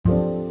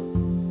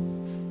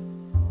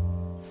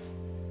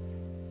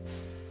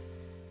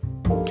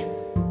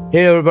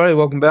Hey everybody,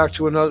 welcome back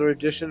to another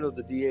edition of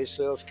the DA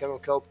Sales Kennel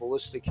Kelp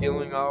Holistic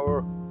Healing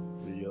Hour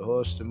with your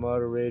host and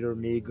moderator,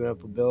 me,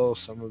 Grandpa Bill.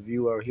 Some of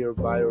you are here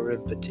by our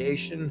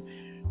invitation.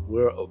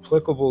 We're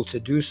applicable to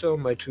do so.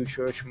 My two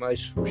church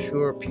mice for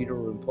sure,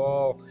 Peter and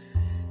Paul.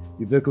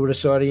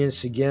 Ubiquitous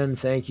audience, again,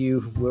 thank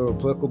you. We're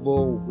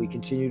applicable. We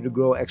continue to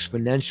grow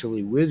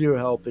exponentially with your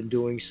help in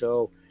doing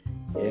so.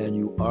 And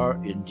you are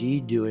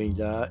indeed doing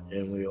that,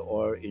 and we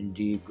are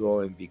indeed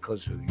growing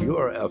because of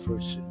your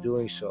efforts in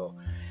doing so.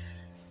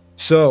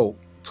 So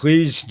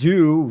please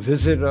do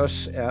visit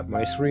us at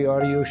my 3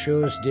 audio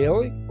shows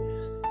daily,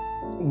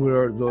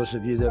 where those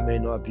of you that may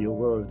not be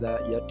aware of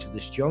that yet to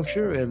this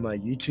juncture, and my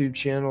YouTube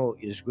channel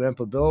is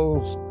Grandpa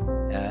Bill's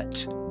at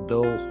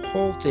Bill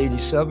Holt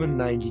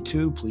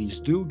 8792.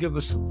 Please do give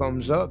us a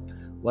thumbs up,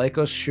 like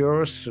us,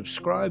 share us,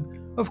 subscribe,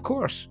 of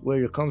course, where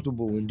you're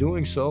comfortable in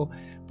doing so.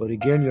 But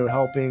again, you're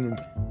helping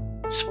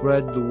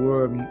spread the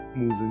word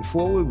moving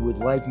forward with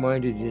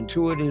like-minded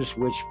intuitives,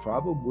 which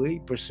probably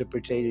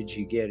precipitated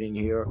you getting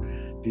here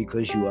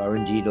because you are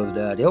indeed of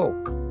that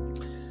ilk.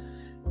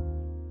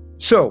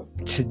 So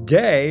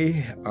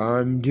today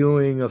I'm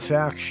doing a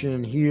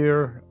faction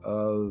here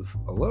of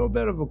a little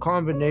bit of a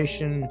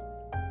combination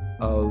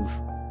of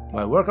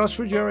my workouts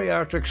for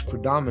geriatrics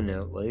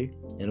predominantly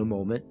in a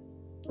moment,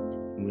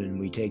 when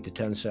we take the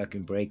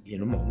 10-second break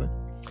in a moment,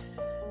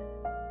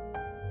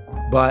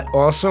 but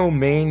also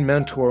main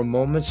mentor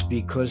moments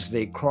because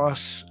they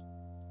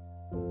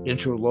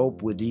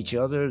interlope with each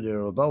other.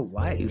 They're about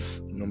life,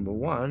 number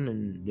one,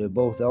 and they're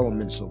both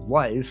elements of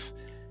life.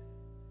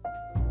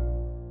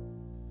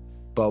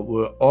 But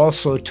we're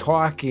also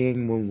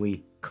talking, when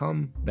we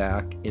come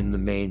back in the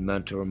main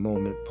mentor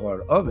moment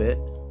part of it,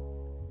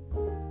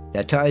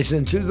 that ties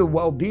into the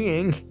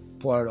well-being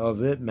part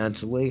of it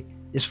mentally,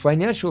 is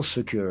financial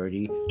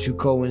security to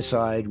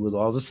coincide with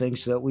all the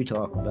things that we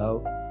talk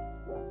about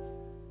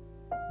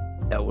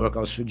at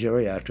Workouts for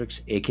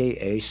Geriatrics,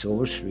 aka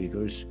Silver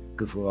Streakers,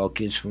 good for all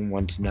kids from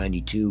 1 to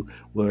 92,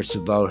 where it's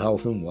about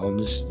health and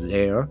wellness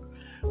there,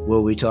 where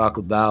we talk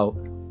about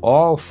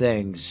all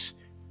things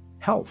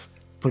health,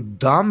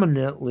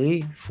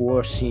 predominantly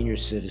for senior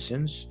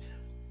citizens,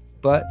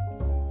 but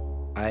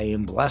I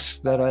am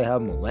blessed that I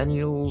have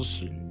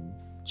millennials and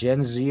Gen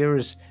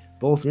Zers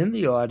both in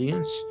the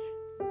audience,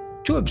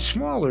 to a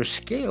smaller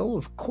scale,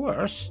 of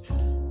course,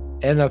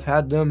 and I've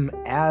had them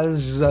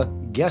as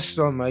guests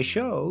on my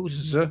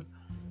shows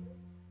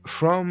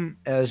from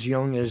as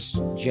young as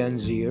Gen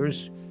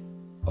Zers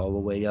all the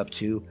way up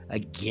to,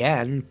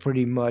 again,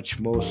 pretty much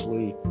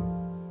mostly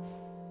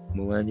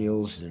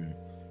millennials and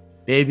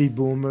baby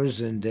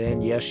boomers, and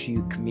then, yes,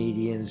 you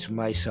comedians,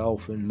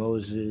 myself and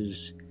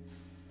Moses,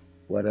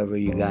 whatever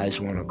you guys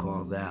want to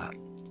call that.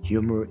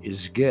 Humor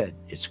is good.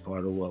 It's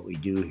part of what we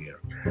do here.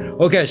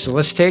 Okay, so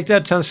let's take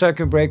that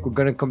 10-second break. We're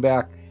going to come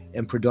back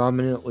and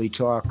predominantly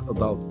talk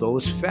about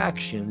those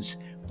factions,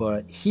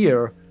 but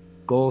here,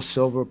 gold,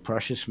 silver,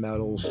 precious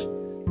metals,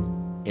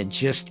 and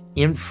just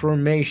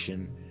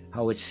information,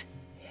 how it's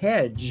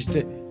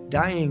hedged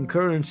dying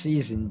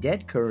currencies and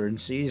dead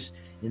currencies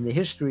in the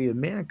history of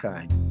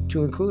mankind,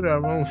 to include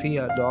our own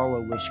fiat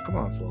dollar, which, come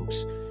on,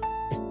 folks,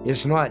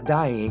 is not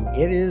dying,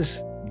 it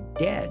is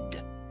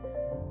dead.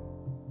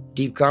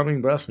 Deep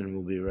calming breath, and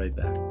we'll be right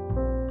back.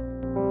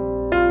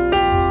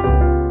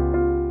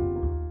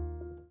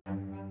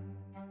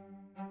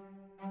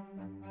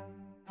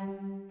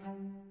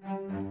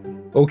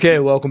 Okay,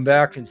 welcome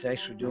back, and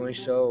thanks for doing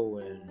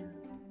so, and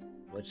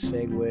let's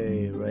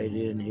segue right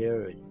in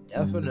here, and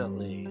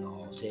definitely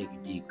I'll take a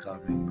deep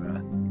calming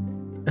breath.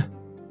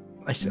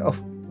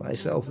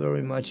 myself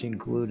very much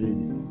included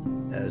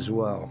as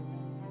well.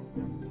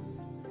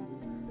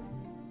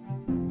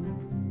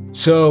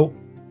 So,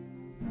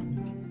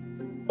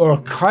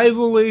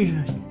 archivally,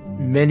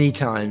 many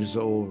times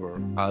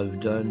over, I've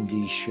done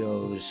these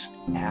shows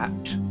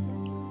at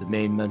the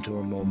main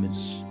mentor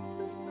moments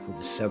for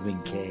the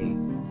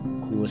 7K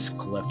Coolest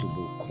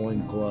Collectible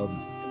Coin Club,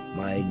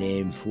 my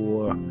name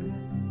for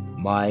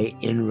my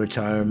in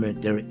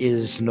retirement. There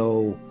is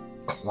no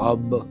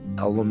club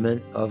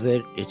element of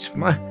it. It's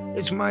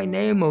my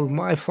name of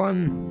my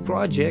fun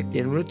project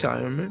in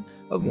retirement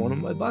of one of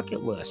my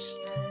bucket lists,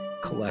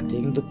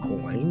 collecting the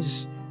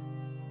coins,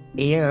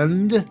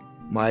 and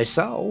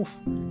myself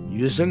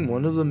using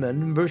one of the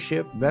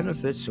membership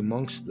benefits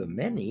amongst the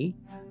many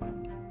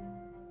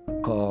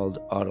called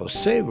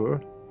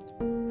Autosaver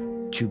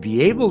to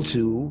be able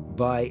to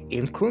buy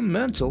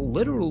incremental,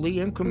 literally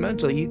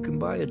incremental. You can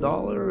buy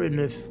 $1, and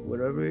if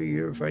whatever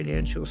your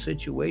financial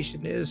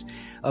situation is,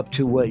 up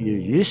to what you're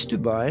used to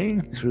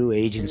buying through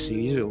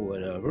agencies or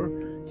whatever,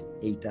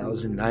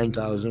 $8,000,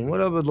 $9,000,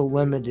 whatever the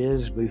limit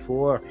is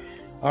before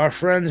our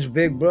friends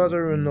Big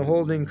Brother and the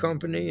holding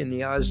company and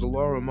the eyes of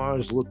Laura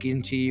Mars look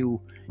into you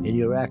and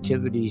your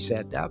activities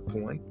at that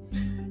point.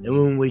 And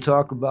when we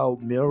talk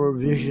about mirror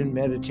vision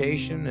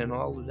meditation and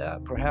all of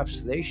that,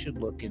 perhaps they should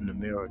look in the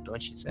mirror,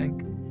 don't you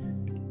think?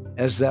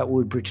 As that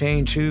would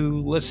pertain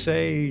to, let's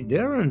say,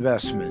 their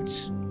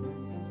investments.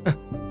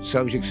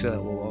 Subjects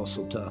that we'll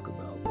also talk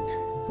about,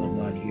 but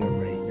not here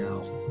right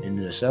now. in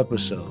this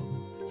episode.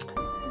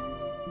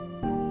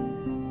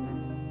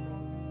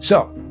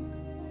 So,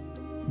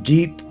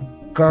 deep,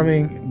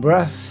 calming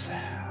breath.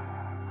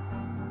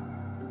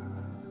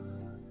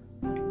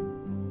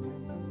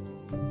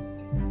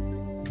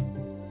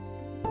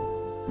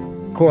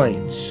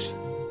 Coins.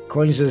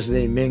 Coins as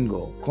they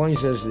mingle.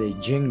 Coins as they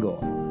jingle.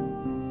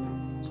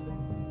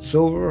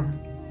 Silver,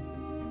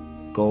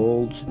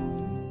 gold,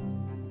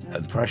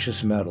 and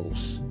precious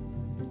metals.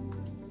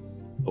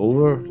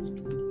 Over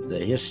the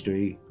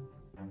history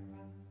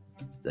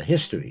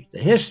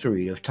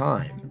of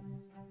time.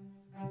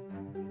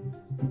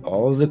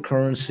 All of the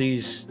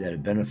currencies that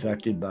have been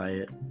affected by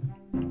it.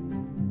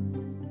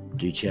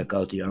 Do check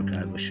out the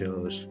archival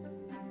shows.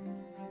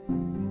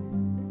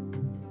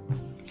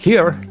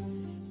 Here,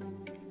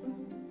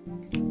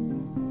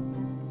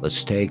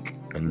 let's take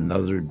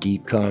another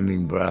deep,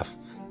 calming breath.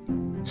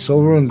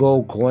 Silver and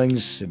gold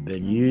coins have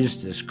been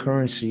used as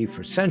currency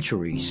for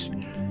centuries.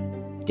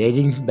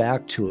 Dating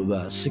back to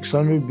about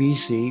 600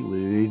 BC,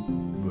 we're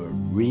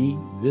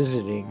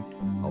revisiting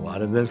a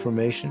lot of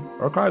information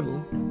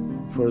archivally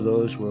for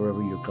those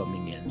wherever you're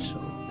coming in.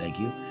 So thank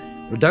you.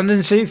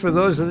 Redundancy for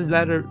those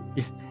that are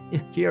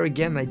here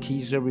again, I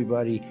tease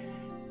everybody.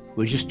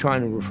 We're just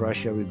trying to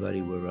refresh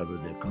everybody wherever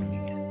they're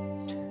coming in.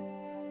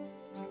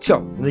 So,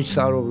 let me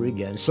start over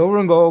again. Silver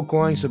and gold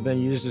coins have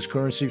been used as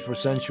currency for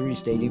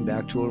centuries, dating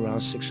back to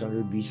around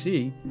 600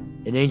 BC.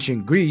 In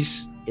ancient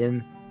Greece,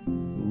 in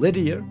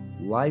Lydia,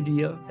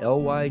 Lydia,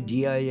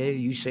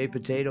 you say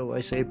potato,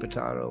 I say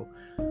potato.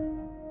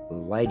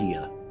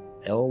 Lydia,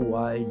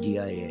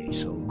 Lydia.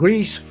 So,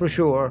 Greece for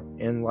sure,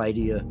 and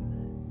Lydia,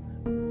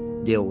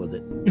 deal with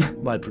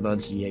it. My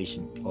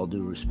pronunciation, all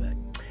due respect.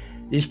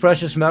 These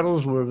precious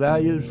metals were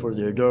valued for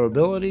their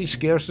durability,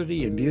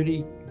 scarcity, and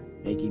beauty,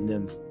 making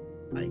them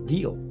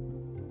ideal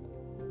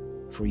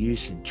for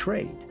use in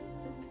trade.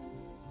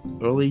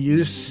 Early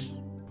use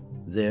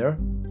there,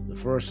 the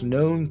first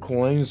known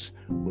coins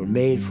were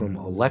made from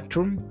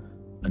electrum,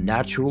 a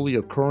naturally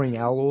occurring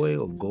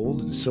alloy of gold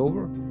and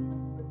silver.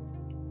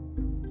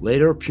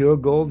 Later, pure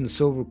gold and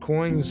silver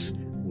coins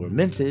were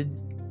minted,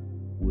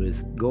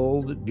 with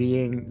gold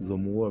being the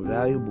more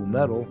valuable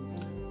metal.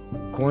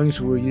 Coins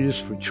were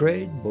used for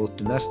trade, both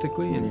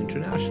domestically and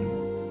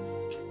internationally.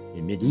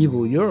 In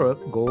medieval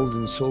Europe, gold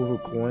and silver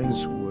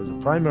coins were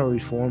the primary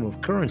form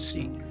of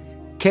currency.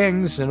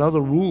 Kings and other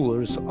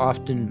rulers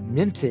often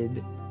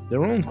minted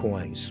their own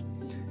coins,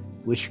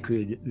 which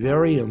could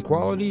vary in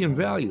quality and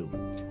value.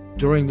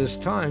 During this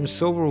time,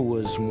 silver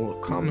was more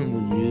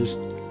commonly used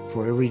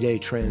for everyday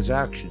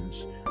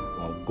transactions,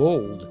 while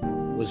gold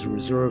was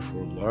reserved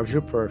for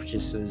larger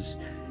purchases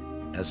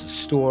as a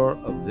store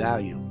of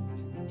value.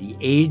 The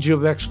Age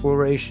of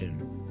Exploration.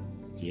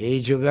 The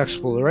Age of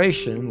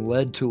Exploration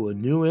led to a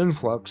new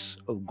influx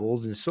of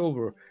gold and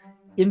silver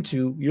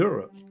into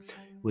Europe,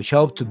 which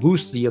helped to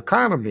boost the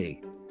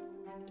economy.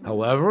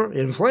 However,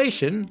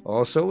 inflation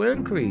also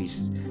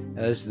increased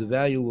as the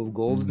value of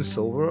gold and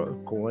silver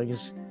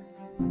coins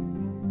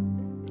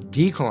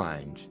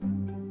declined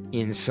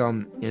in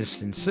some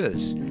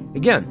instances.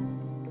 Again,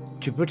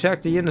 to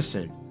protect the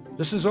innocent.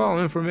 This is all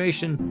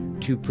information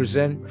to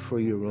present for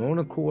your own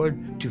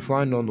accord, to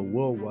find on the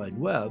World Wide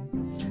Web.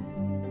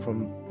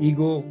 From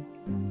eagle.com,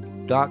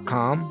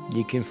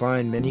 you can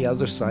find many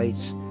other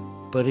sites.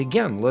 But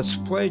again, let's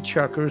play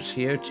checkers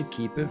here to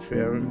keep it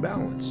fair and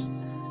balanced.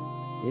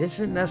 It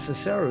isn't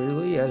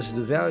necessarily as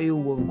the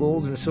value of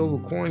gold and silver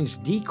coins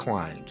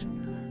declined.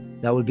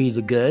 That would be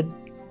the good,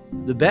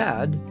 the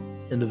bad,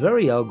 and the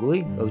very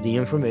ugly of the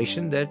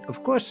information that,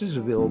 of course, is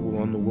available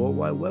on the World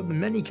Wide Web in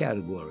many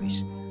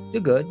categories. The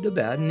good, the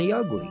bad, and the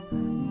ugly.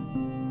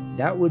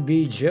 That would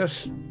be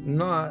just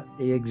not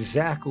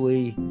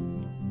exactly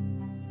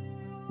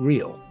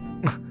real.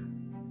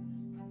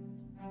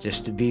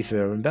 Just to be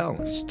fair and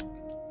balanced.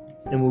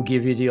 And we'll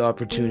give you the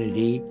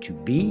opportunity to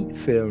be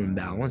fair and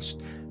balanced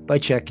by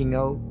checking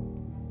out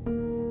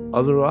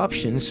other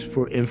options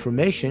for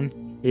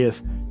information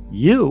if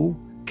you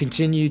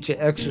continue to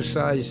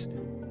exercise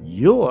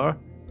your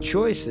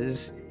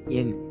choices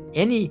in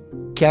any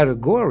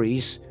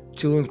categories,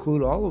 to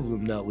include all of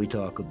them that we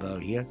talk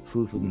about here: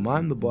 food for the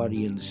mind, the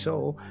body, and the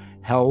soul,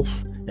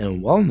 health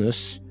and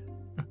wellness,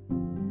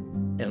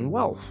 and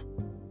wealth.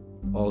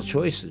 All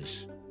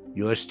choices,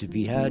 yours to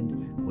be had.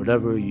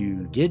 Whatever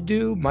you did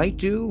do, might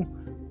do,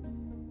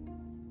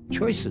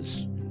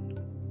 choices,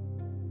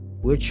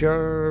 which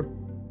are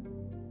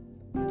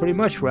pretty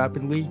much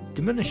rapidly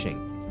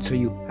diminishing. So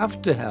you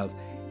have to have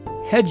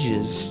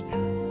hedges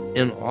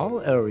in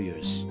all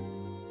areas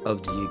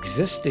of the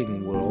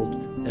existing world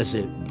as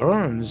it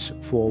burns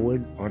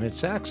forward on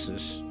its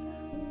axis.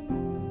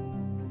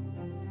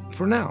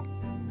 For now.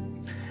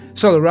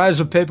 So the rise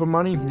of paper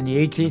money in the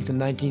 18th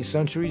and 19th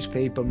centuries,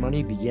 paper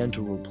money began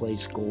to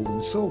replace gold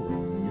and silver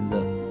in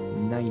the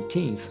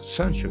 19th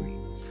century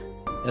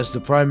as the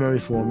primary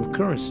form of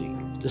currency.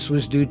 This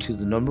was due to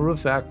the number of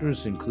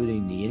factors,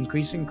 including the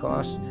increasing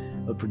cost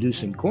of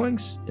producing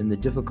coins and the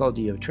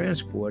difficulty of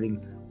transporting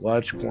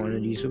large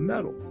quantities of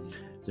metal.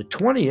 The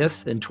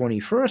 20th and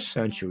 21st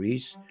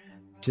centuries,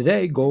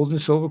 today gold and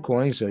silver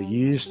coins are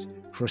used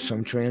for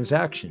some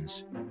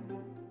transactions,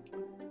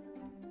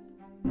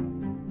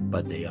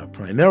 but they are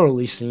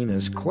primarily seen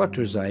as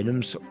collector's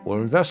items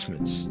or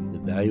investments. The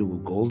value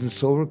of gold and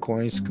silver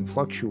coins can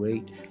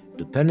fluctuate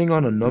depending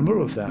on a number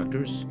of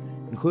factors,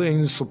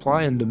 including the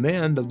supply and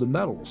demand of the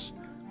metals,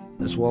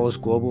 as well as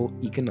global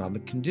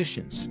economic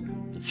conditions.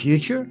 The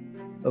future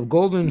of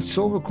gold and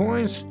silver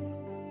coins,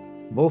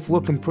 both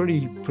looking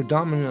pretty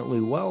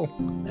predominantly well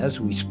as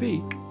we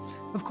speak.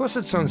 Of course,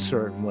 it's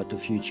uncertain what the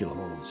future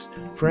holds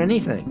for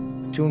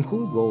anything, to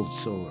include gold and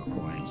silver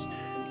coins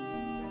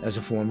as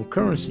a form of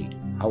currency.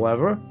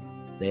 However,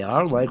 they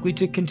are likely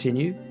to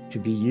continue to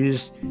be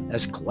used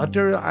as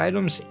collector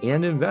items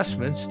and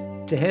investments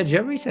to hedge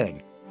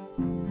everything,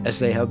 as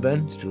they have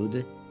been through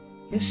the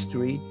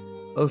history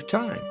of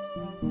time.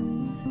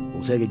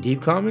 We'll take a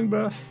deep calming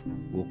breath.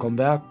 We'll come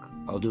back.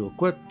 I'll do a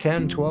quick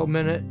 10,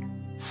 12-minute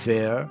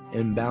fair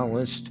and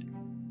balanced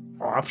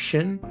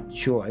option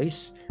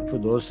choice for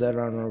those that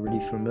aren't already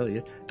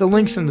familiar. The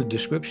link's in the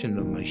description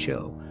of my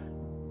show.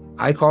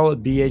 I call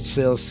it BH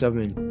Sales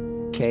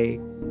 7K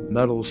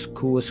Metals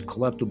Coolest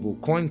Collectible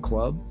Coin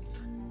Club.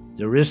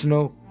 There is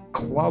no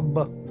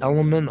club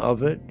element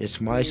of it. It's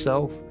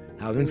myself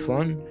having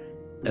fun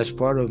as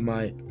part of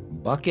my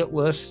bucket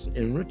list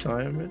in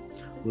retirement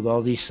with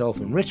all these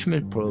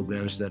self-enrichment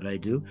programs that I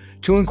do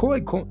to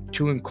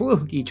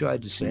include, he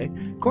tried to say,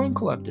 coin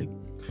collecting.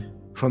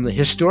 From the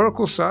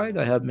historical side,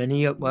 I have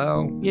many,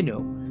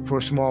 for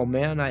a small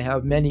man, I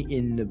have many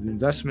in the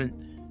investment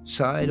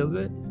side of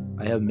it.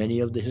 I have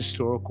many of the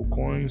historical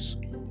coins,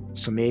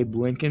 some Abe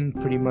Lincoln,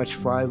 pretty much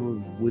 5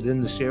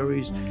 within the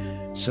series,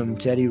 some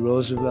Teddy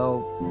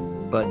Roosevelt,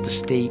 but the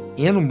State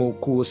Animal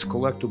Coolest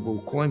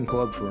Collectible Coin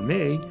Club for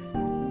me,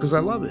 because I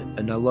love it,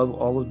 and I love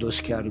all of those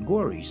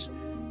categories.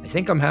 I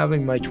think I'm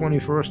having my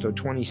 21st or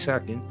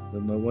 22nd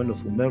with my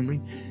wonderful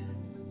memory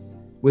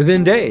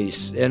within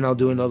days, and I'll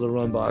do another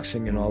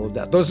unboxing and all of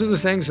that. Those are the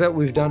things that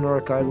we've done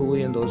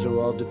archivally, and those are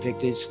all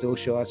depicted, still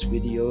shots,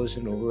 videos,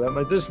 and over at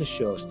my business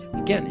shows.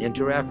 Again,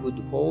 interact with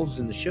the polls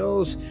and the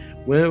shows,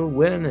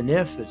 when and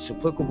if it's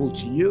applicable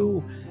to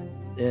you,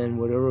 and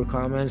whatever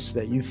comments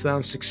that you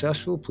found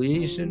successful,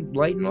 please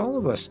enlighten all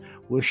of us.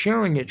 We're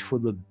sharing it for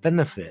the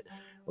benefit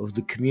of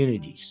the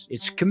communities.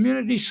 It's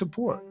community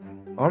support,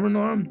 arm in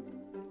arm,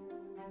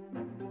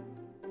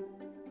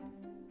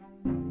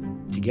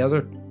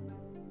 together.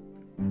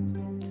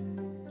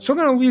 So I'm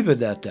going to leave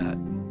it at that.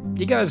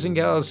 You guys and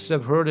gals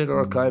have heard it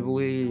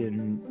archivally,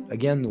 and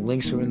again, the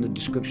links are in the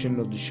description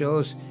of the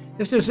shows.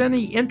 If there's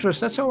any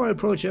interest, that's how I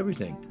approach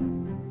everything.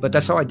 But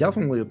that's how I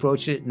definitely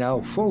approach it now,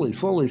 fully,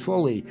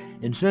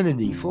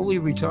 infinity, fully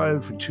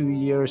retired for 2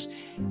 years,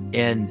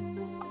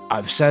 and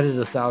I've said it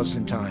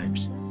 1,000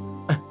 times.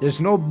 There's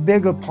no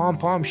bigger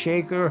pom-pom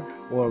shaker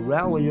or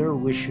rallier,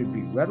 which should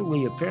be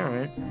readily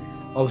apparent,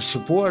 of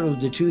support of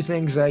the two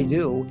things I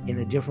do in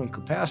a different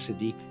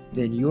capacity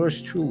than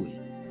yours truly.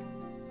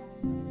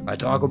 I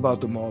talk about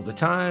them all the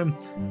time.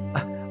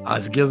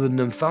 I've given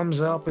them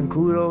thumbs up and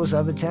kudos.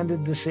 I've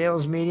attended the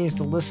sales meetings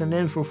to listen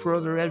in for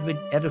further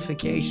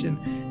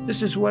edification.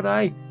 This is what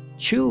I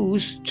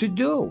choose to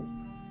do.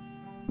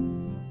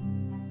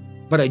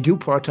 But I do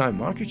part-time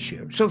market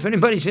share. So if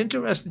anybody's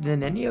interested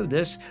in any of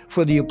this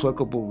for the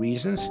applicable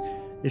reasons,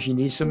 if you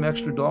need some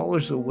extra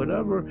dollars or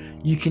whatever,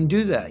 you can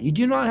do that. You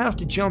do not have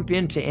to jump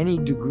into any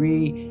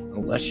degree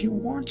unless you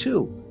want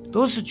to.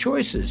 Those are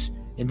choices.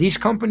 And these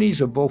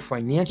companies are both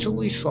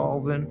financially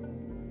solvent,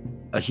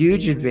 a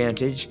huge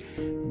advantage,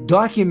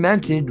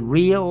 documented,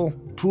 real,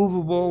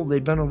 provable.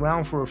 They've been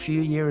around for a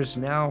few years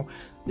now.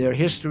 Their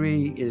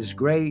history is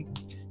great.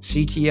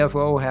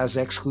 CTFO has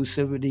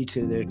exclusivity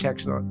to their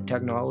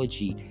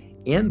technology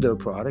and their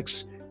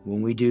products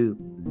when we do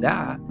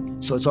that.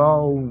 So it's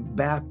all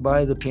backed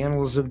by the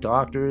panels of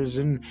doctors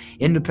and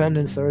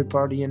independent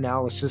third-party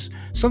analysis.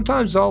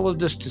 Sometimes all of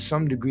this to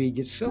some degree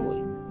gets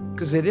silly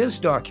because it is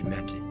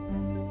documented.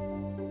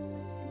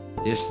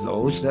 There's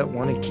those that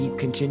want to keep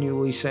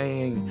continually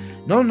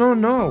saying, no,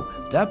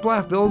 that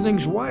black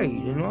building's white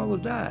and all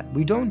of that.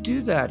 We don't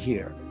do that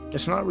here.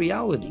 That's not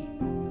reality.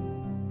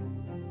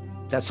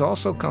 That's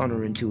also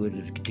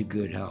counterintuitive to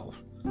good health.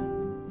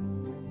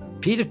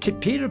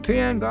 Peter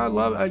Pan, God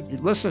love,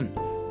 listen,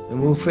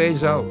 and we'll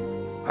phase out.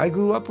 I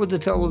grew up with the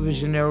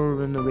television era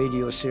and the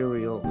radio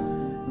serial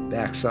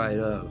backside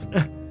of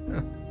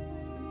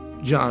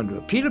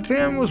genre. Peter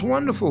Pan was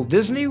wonderful.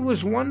 Disney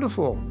was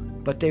wonderful.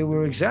 But they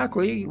were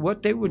exactly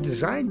what they were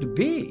designed to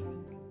be.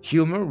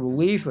 Humor,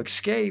 relief,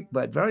 escape,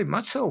 but very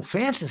much so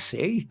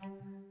fantasy.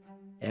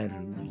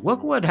 And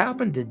look what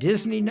happened to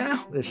Disney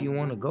now, if you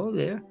want to go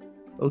there.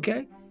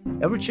 Okay?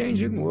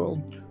 Ever-changing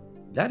world.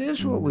 That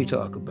is what we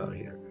talk about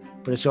here.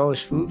 But it's always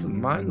food for the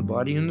mind, the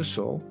body, and the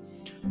soul.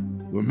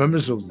 We're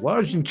members of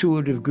large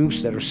intuitive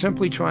groups that are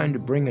simply trying to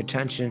bring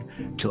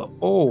attention to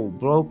old,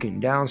 broken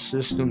down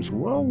systems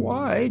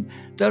worldwide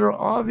that are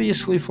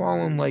obviously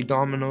falling like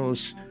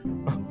dominoes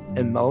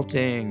and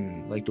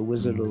melting like the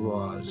Wizard of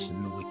Oz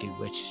and the Wicked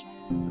Witch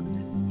of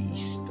the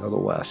East or the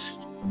West.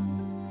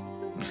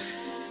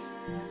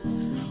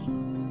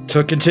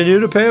 So continue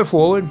to pay it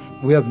forward.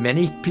 We have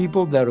many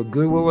people that are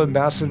goodwill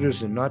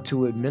ambassadors, and not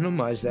to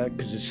minimize that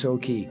because it's so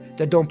key,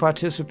 that don't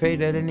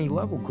participate at any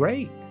level.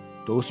 Great.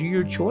 Those are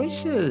your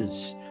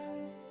choices.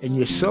 And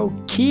you're so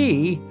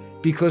key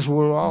because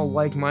we're all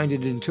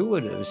like-minded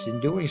intuitives in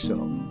doing so.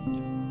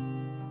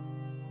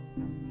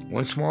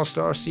 One small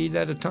star seed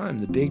at a time.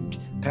 The big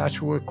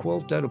patchwork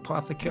quilt that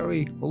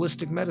Apothecary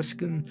Holistic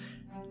Medicine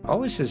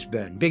always has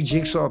been. Big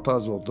jigsaw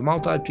puzzle, the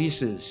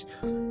multi-pieces.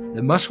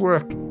 It must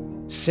work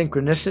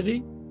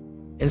synchronicity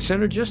and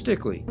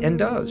synergistically, and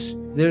does.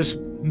 There's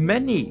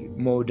many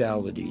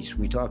modalities.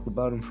 We talked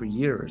about them for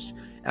years.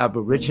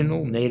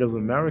 Aboriginal, Native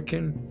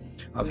American.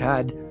 I've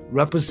had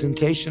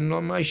representation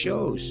on my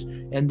shows,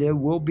 and there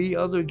will be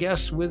other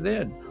guests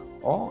within.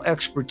 All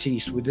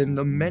expertise within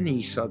the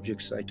many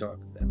subjects I talk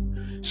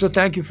about. So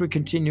thank you for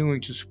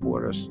continuing to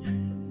support us.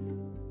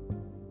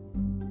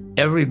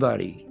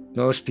 Everybody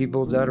knows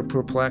people that are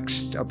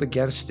perplexed, up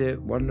against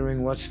it,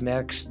 wondering what's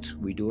next.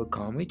 We do it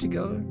calmly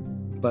together,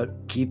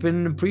 but keep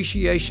an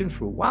appreciation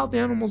for wild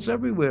animals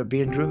everywhere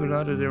being driven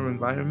out of their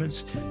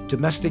environments,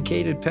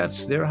 domesticated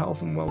pets, their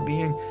health and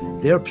well-being,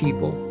 their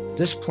people,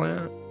 this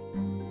planet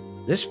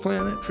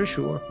for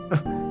sure,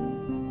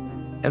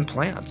 and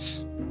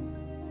plants.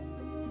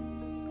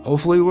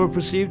 Hopefully we're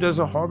perceived as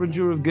a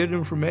harbinger of good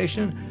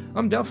information.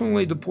 I'm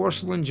definitely the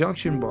porcelain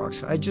junction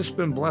box. I've just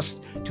been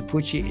blessed to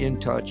put you in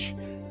touch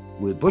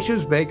with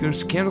butchers,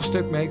 bakers,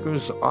 candlestick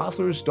makers,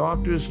 authors,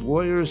 doctors,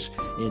 lawyers,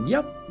 and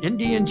yep,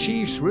 Indian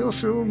chiefs real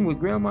soon with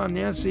Grandma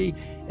Nancy,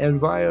 and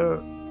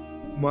via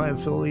my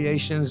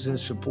affiliations and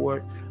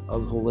support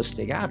of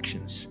Holistic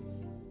Actions.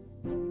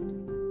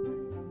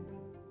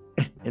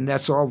 And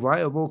that's all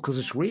viable because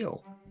it's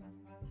real.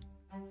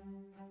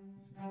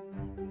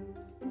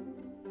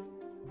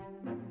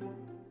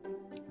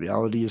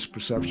 Reality is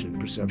perception.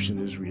 Perception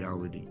is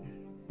reality.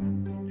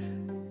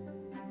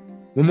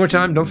 One more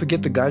time, don't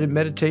forget the guided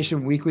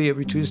meditation weekly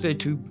every Tuesday,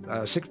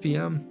 6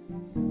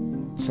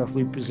 p.m. Seth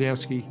Lee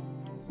Pruzansky.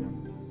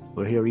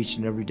 We're here each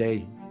and every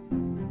day.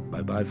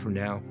 Bye-bye for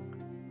now.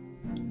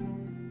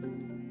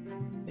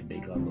 And may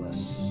God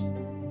bless.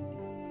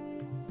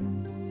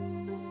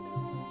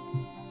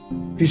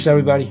 Peace,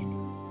 everybody.